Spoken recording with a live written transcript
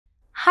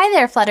Hi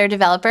there, Flutter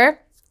developer.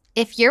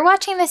 If you're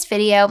watching this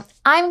video,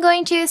 I'm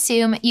going to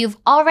assume you've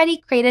already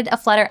created a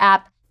Flutter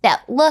app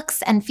that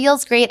looks and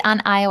feels great on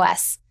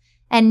iOS,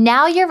 and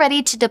now you're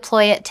ready to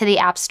deploy it to the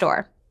App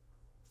Store,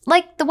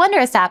 like the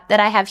Wondrous app that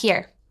I have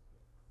here.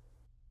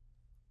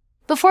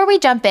 Before we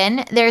jump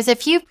in, there's a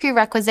few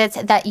prerequisites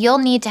that you'll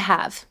need to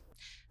have.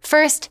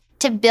 First,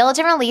 to build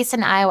and release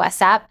an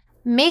iOS app,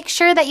 make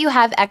sure that you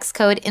have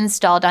Xcode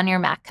installed on your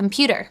Mac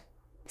computer.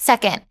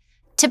 Second,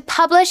 to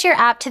publish your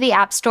app to the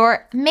App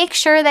Store, make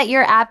sure that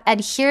your app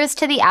adheres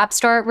to the App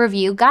Store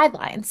review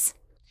guidelines.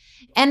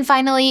 And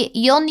finally,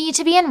 you'll need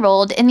to be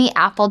enrolled in the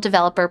Apple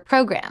Developer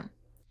Program.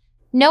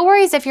 No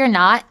worries if you're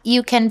not,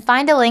 you can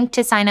find a link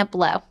to sign up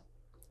below.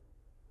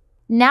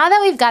 Now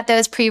that we've got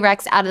those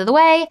prereqs out of the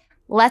way,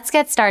 let's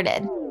get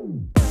started.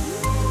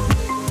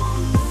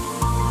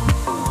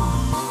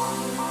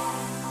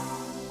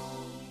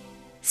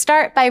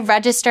 Start by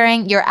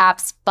registering your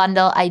app's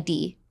bundle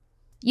ID.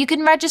 You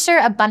can register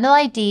a bundle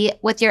ID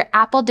with your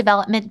Apple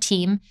development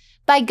team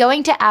by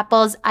going to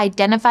Apple's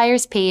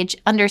Identifiers page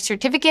under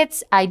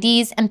Certificates,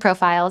 IDs, and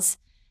Profiles,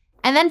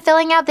 and then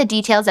filling out the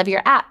details of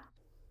your app.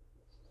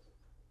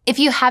 If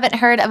you haven't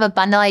heard of a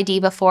bundle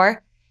ID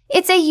before,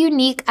 it's a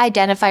unique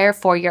identifier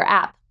for your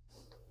app.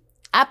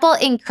 Apple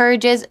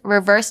encourages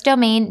reverse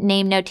domain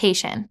name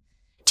notation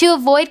to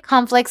avoid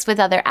conflicts with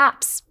other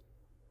apps.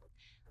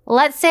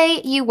 Let's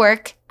say you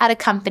work at a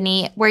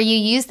company where you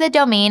use the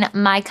domain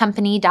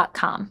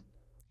mycompany.com.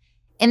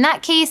 In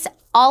that case,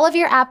 all of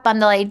your app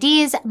bundle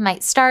IDs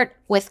might start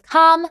with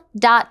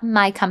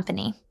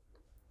com.mycompany.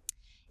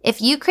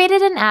 If you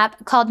created an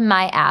app called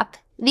My App,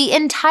 the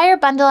entire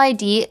bundle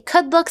ID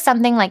could look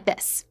something like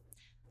this: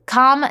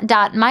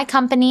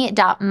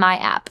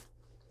 com.mycompany.myapp.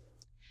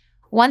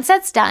 Once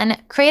that's done,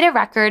 create a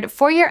record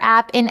for your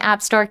app in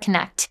App Store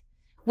Connect,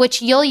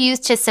 which you'll use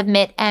to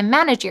submit and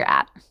manage your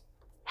app.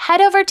 Head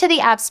over to the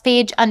Apps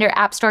page under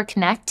App Store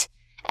Connect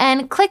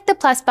and click the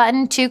plus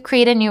button to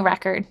create a new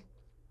record.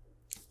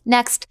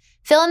 Next,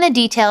 fill in the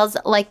details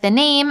like the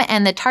name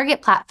and the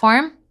target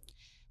platform,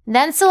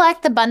 then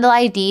select the bundle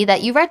ID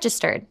that you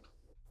registered.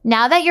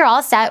 Now that you're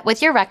all set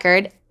with your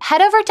record,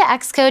 head over to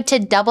Xcode to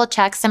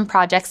double-check some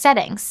project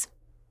settings.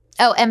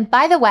 Oh, and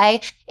by the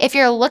way, if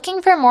you're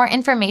looking for more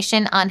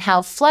information on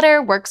how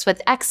Flutter works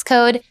with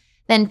Xcode,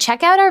 then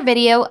check out our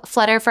video,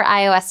 Flutter for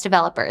iOS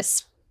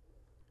Developers.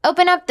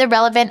 Open up the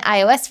relevant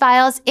iOS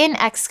files in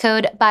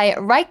Xcode by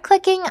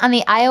right-clicking on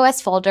the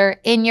iOS folder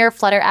in your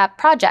Flutter app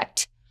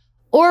project,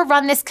 or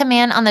run this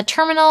command on the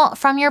terminal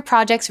from your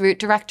project's root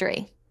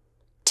directory.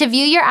 To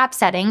view your app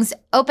settings,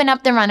 open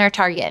up the runner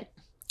target.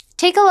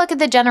 Take a look at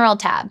the General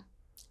tab.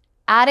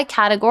 Add a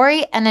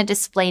category and a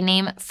display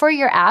name for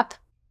your app,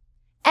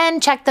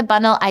 and check the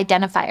bundle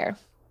identifier.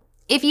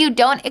 If you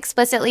don't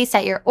explicitly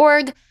set your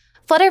org,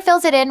 Flutter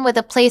fills it in with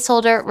a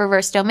placeholder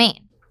reverse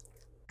domain,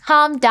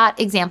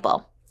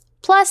 com.example,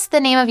 plus the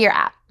name of your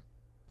app.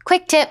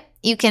 Quick tip,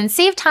 you can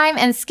save time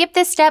and skip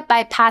this step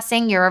by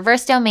passing your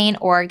reverse domain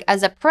org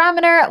as a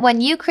parameter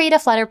when you create a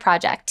Flutter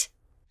project.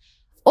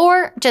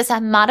 Or just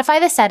modify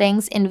the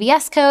settings in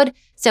VS Code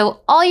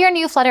so all your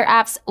new Flutter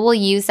apps will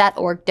use that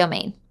org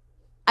domain.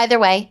 Either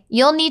way,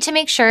 you'll need to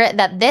make sure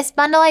that this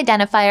bundle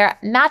identifier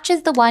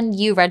matches the one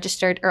you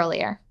registered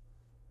earlier.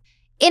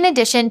 In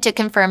addition to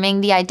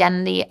confirming the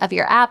identity of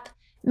your app,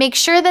 make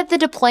sure that the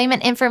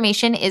deployment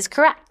information is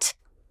correct.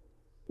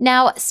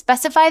 Now,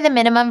 specify the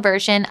minimum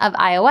version of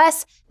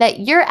iOS that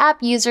your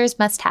app users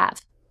must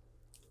have.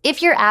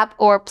 If your app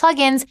or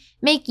plugins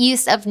make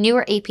use of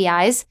newer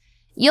APIs,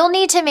 you'll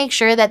need to make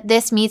sure that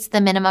this meets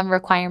the minimum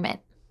requirement.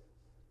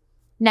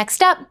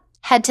 Next up,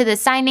 head to the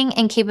Signing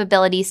and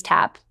Capabilities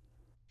tab.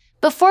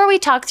 Before we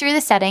talk through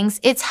the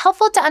settings, it's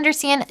helpful to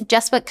understand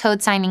just what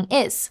code signing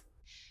is.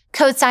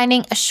 Code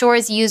signing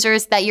assures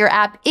users that your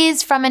app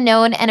is from a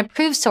known and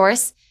approved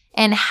source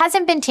and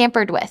hasn't been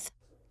tampered with.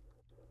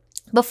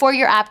 Before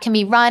your app can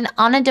be run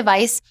on a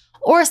device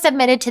or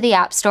submitted to the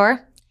App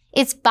Store,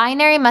 its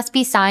binary must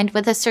be signed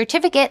with a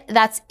certificate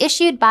that's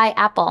issued by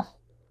Apple.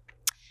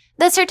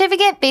 The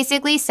certificate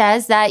basically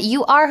says that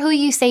you are who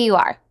you say you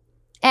are.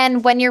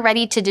 And when you're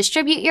ready to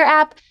distribute your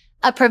app,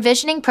 a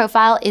provisioning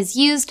profile is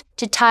used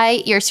to tie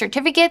your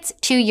certificates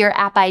to your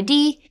app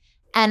ID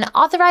and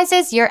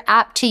authorizes your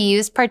app to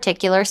use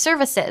particular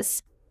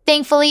services.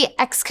 Thankfully,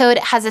 Xcode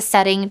has a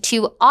setting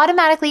to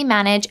automatically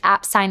manage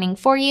app signing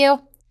for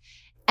you,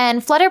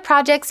 and Flutter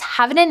projects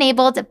have it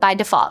enabled by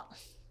default.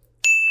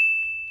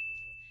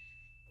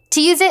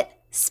 To use it,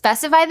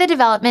 specify the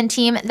development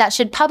team that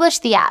should publish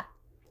the app.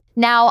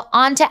 Now,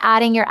 on to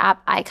adding your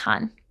app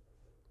icon.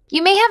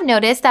 You may have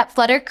noticed that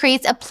Flutter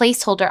creates a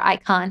placeholder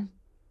icon,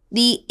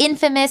 the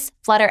infamous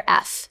Flutter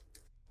F.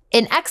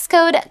 In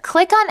Xcode,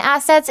 click on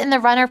Assets in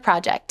the Runner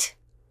project.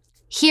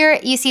 Here,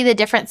 you see the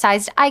different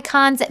sized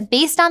icons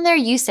based on their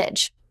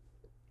usage.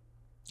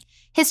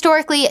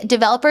 Historically,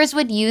 developers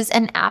would use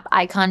an app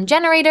icon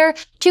generator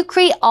to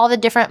create all the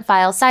different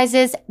file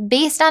sizes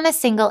based on a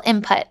single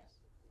input.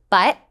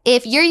 But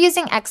if you're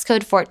using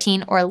Xcode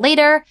 14 or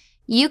later,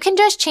 you can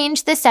just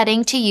change the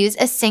setting to use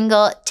a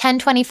single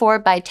 1024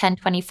 by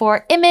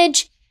 1024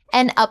 image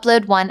and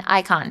upload one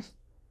icon.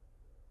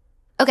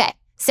 Okay,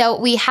 so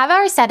we have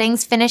our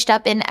settings finished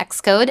up in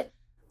Xcode.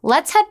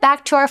 Let's head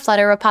back to our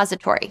Flutter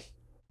repository.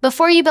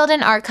 Before you build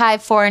an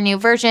archive for a new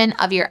version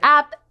of your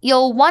app,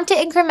 you'll want to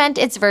increment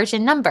its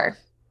version number.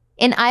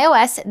 In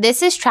iOS,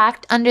 this is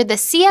tracked under the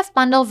CF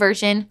bundle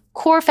version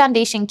core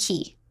foundation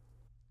key.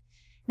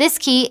 This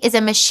key is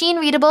a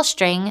machine-readable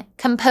string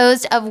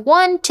composed of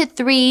 1 to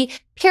 3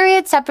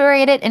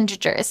 period-separated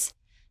integers,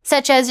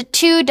 such as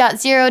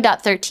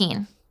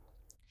 2.0.13.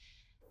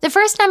 The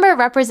first number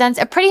represents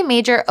a pretty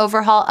major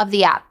overhaul of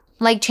the app,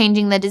 like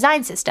changing the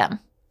design system.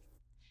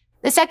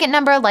 The second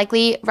number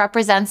likely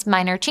represents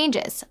minor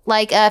changes,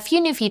 like a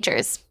few new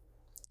features.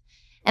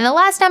 And the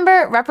last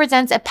number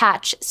represents a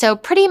patch, so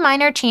pretty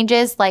minor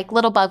changes like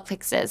little bug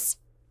fixes.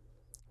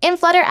 In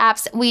Flutter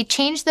apps, we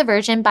change the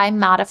version by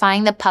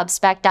modifying the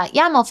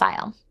pubspec.yaml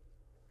file.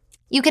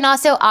 You can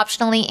also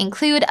optionally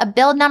include a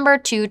build number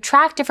to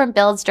track different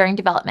builds during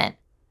development.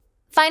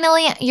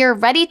 Finally, you're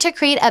ready to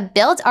create a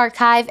build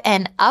archive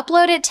and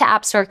upload it to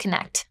App Store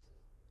Connect.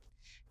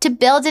 To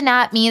build an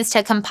app means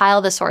to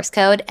compile the source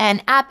code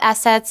and app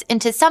assets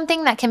into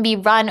something that can be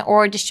run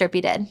or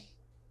distributed.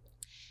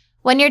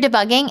 When you're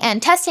debugging and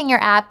testing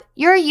your app,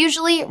 you're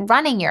usually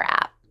running your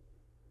app.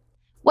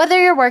 Whether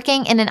you're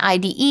working in an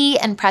IDE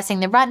and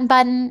pressing the run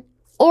button,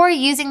 or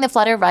using the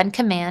Flutter run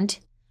command,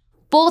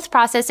 both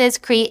processes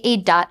create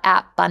a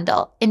 .app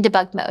bundle in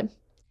debug mode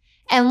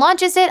and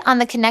launches it on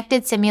the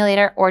connected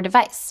simulator or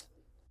device.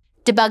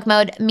 Debug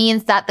mode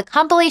means that the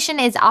compilation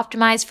is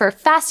optimized for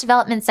fast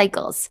development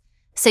cycles,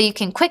 so you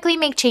can quickly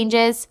make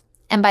changes,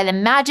 and by the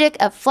magic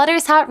of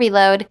Flutter's hot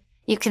reload,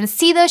 you can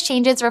see those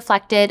changes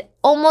reflected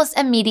almost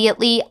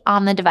immediately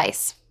on the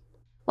device.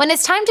 When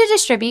it's time to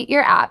distribute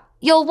your app,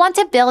 you'll want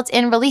to build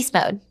in release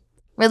mode.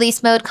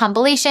 Release mode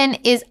compilation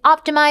is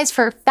optimized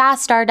for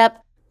fast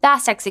startup,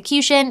 fast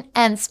execution,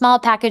 and small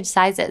package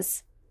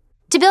sizes.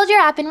 To build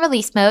your app in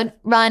release mode,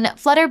 run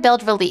flutter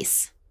build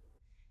release.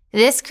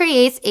 This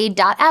creates a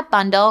 .app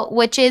bundle,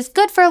 which is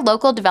good for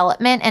local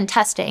development and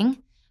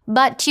testing,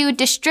 but to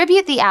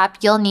distribute the app,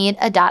 you'll need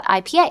a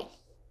 .ipa.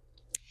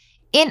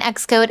 In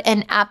Xcode,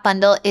 an app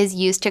bundle is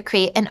used to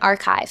create an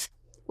archive,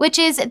 which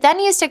is then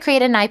used to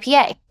create an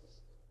IPA.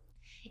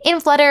 In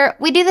Flutter,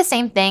 we do the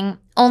same thing,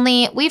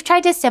 only we've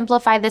tried to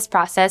simplify this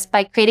process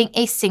by creating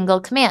a single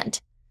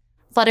command,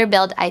 flutter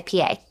build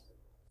IPA.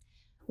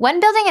 When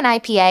building an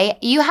IPA,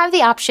 you have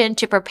the option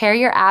to prepare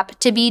your app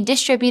to be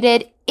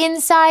distributed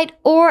inside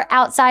or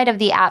outside of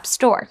the App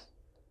Store.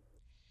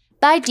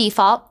 By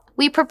default,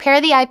 we prepare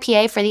the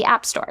IPA for the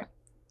App Store,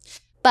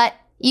 but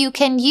you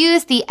can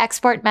use the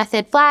export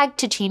method flag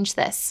to change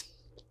this.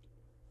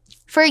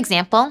 For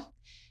example,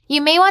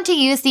 you may want to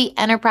use the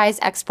enterprise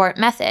export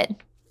method,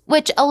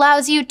 which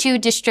allows you to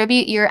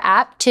distribute your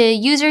app to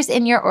users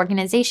in your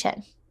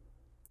organization.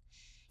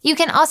 You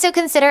can also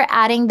consider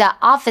adding the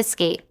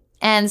obfuscate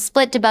and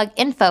split debug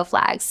info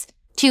flags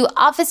to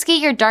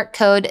obfuscate your dark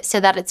code so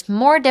that it's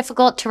more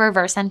difficult to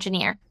reverse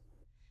engineer.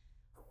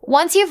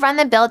 Once you've run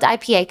the build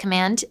IPA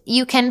command,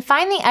 you can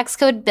find the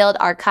Xcode build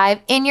archive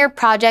in your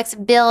project's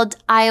build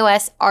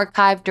iOS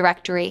archive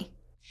directory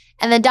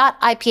and the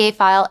 .ipa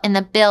file in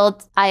the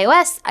build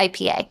iOS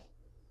IPA.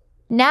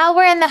 Now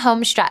we're in the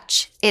home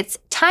stretch. It's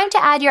time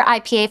to add your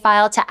IPA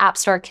file to App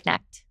Store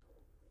Connect.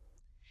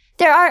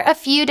 There are a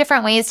few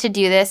different ways to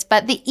do this,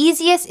 but the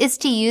easiest is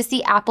to use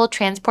the Apple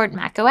Transport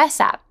macOS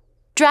app.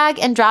 Drag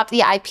and drop the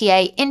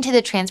IPA into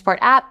the Transport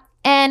app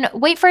and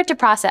wait for it to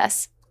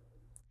process.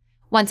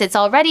 Once it's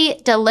all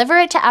ready, deliver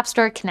it to App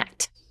Store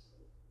Connect.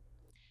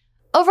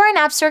 Over in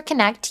App Store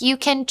Connect, you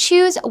can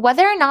choose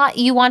whether or not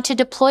you want to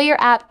deploy your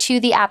app to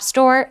the App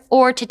Store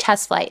or to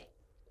TestFlight.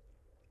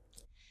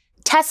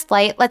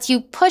 TestFlight lets you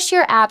push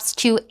your apps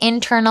to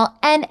internal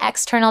and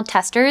external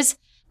testers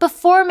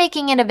before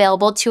making it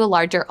available to a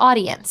larger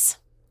audience.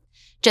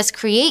 Just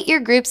create your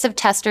groups of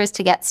testers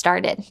to get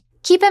started.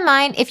 Keep in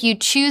mind, if you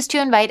choose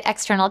to invite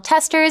external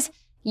testers,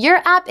 your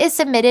app is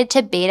submitted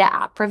to beta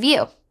app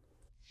review,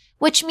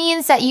 which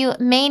means that you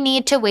may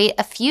need to wait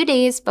a few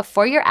days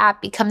before your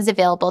app becomes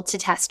available to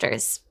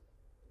testers.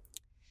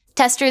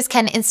 Testers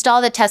can install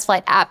the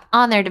TestFlight app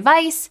on their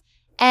device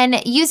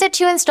and use it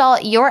to install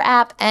your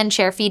app and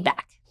share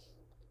feedback.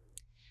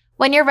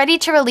 When you're ready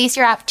to release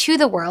your app to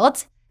the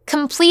world,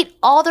 complete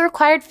all the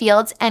required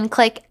fields and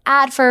click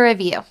Add for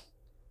Review.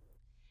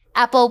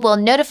 Apple will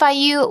notify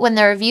you when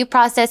the review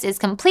process is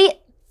complete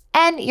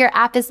and your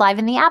app is live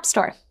in the App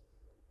Store.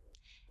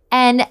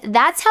 And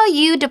that's how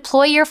you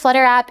deploy your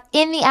Flutter app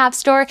in the App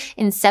Store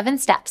in 7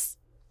 steps.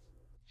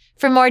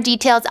 For more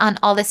details on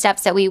all the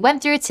steps that we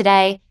went through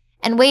today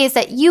and ways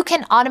that you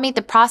can automate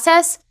the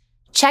process,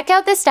 check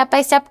out the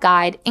step-by-step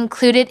guide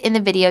included in the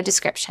video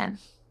description.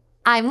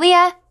 I'm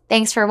Leah,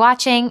 thanks for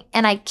watching,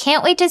 and I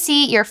can't wait to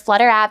see your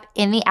Flutter app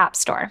in the App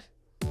Store.